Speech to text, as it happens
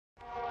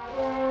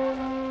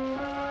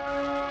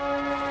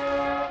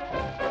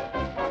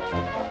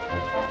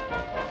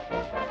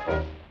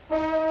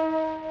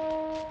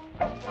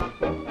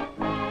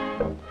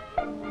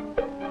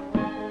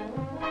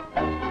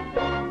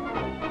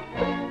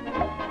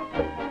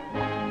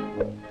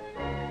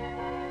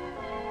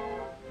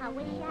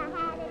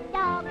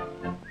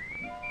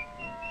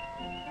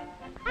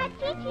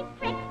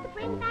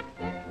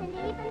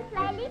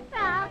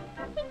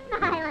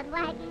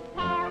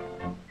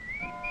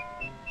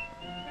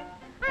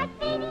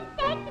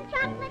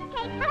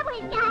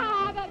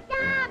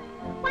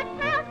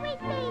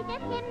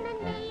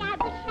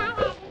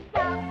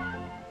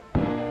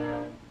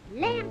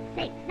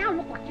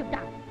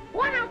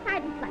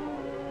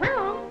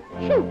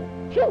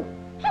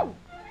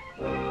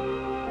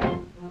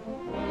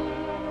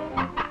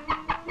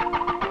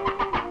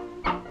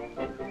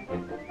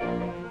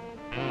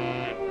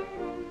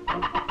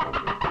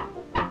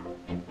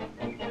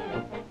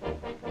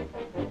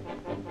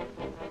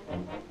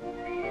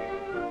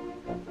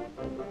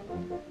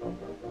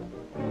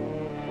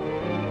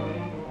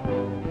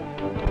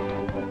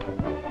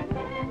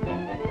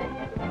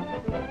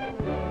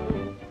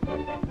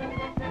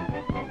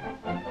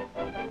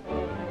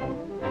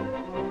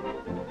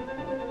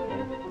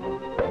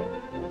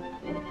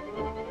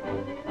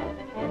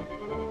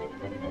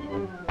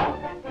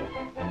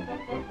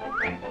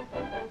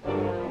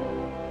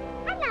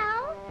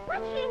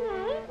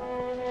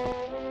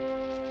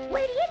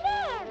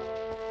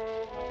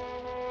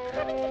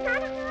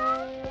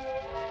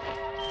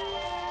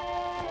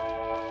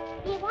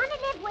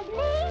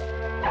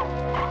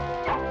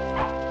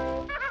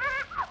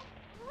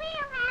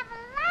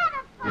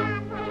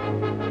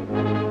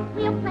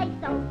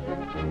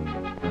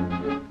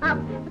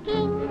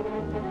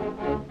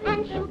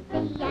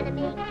the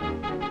enemy.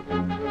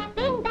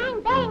 Bing,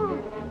 bang,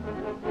 bang.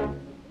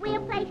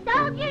 We'll play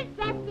soldiers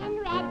dressed in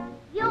red.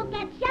 You'll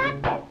get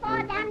shot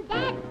for them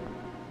dead.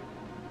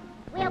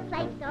 We'll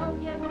play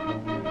soldiers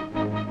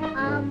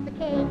of the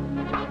king.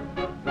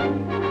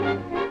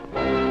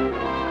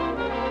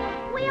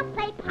 We'll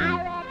play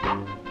pirates,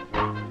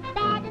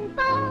 bad and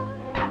bold.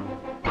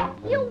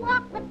 You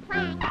walk the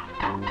plank,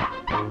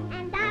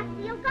 and I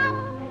steal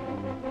gold.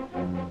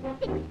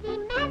 60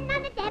 men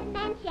on a dead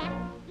man's ship.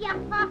 Yeah,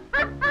 ha,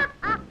 ha, ha,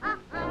 ha, ha,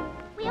 ha.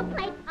 We'll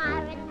play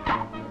pirates,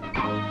 bad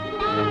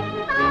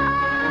and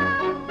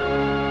bold.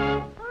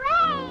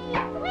 Hooray!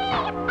 Whee!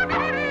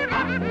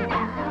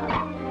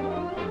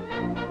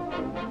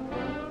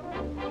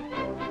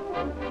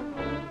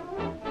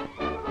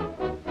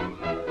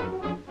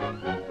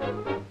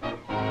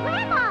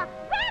 Grandma!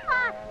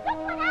 Grandma! Look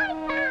what I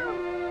found!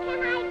 Can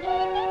I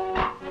keep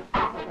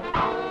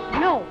it?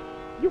 No,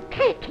 you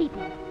can't keep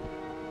it.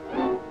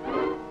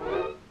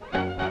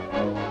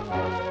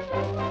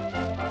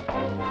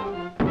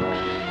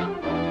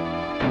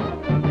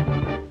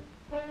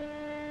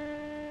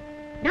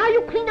 Now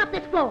you clean up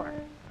this floor.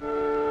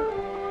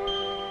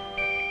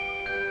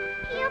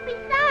 He'll be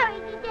sorry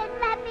you didn't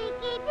let me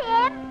keep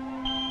him.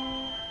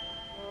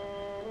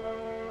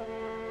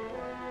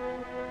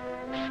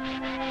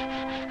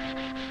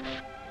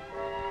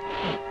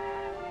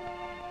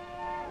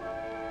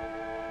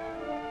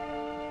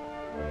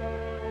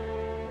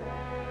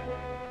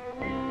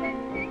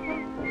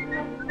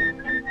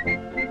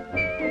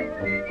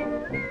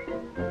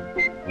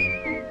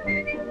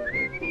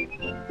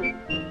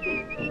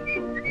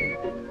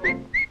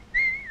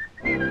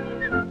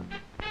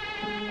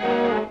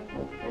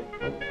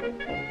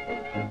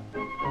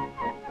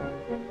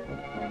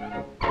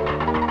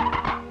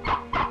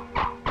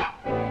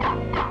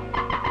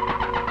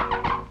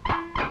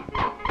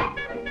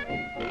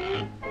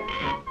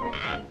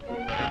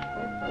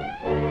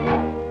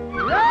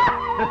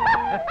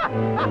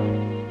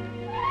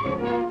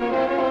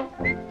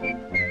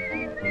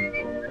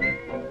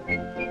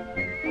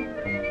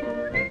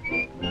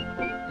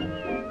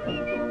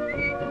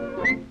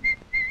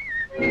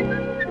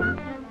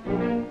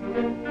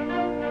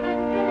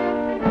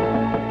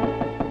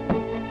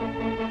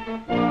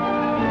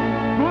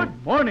 Good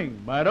morning,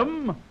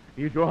 madam.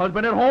 Is your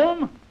husband at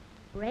home?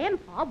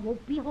 Grandpa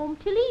won't be home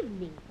till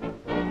evening.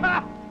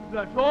 Ha!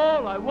 That's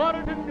all I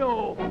wanted to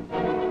know.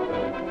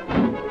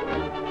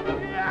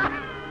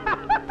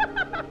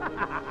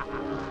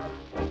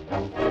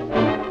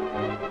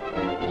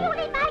 You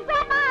leave my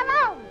grandma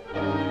alone.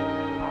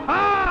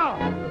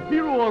 Aha! The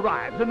hero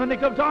arrives in the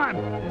nick of time.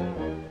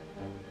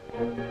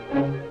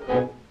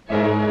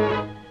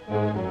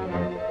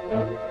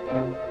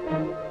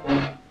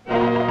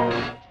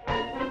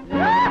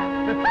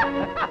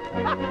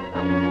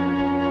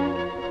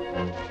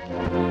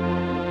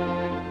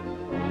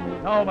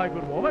 Now, my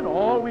good woman,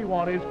 all we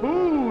want is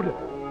food.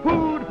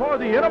 Food for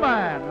the inner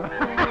man.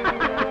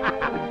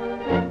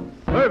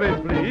 Service,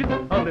 please.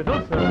 A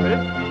little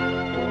service.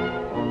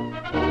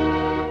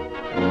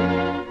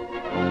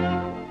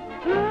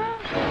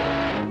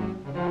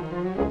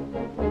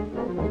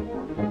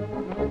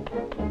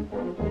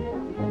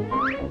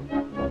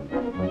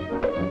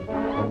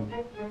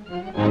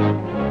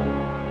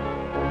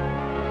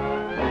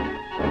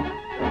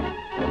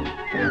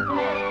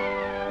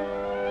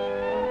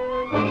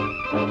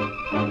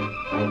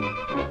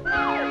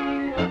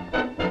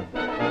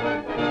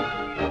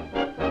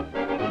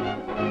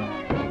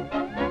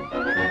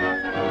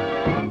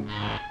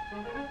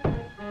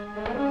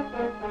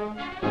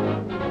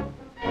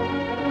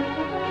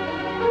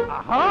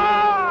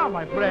 Aha,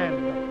 my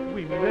friend.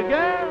 We meet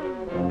again.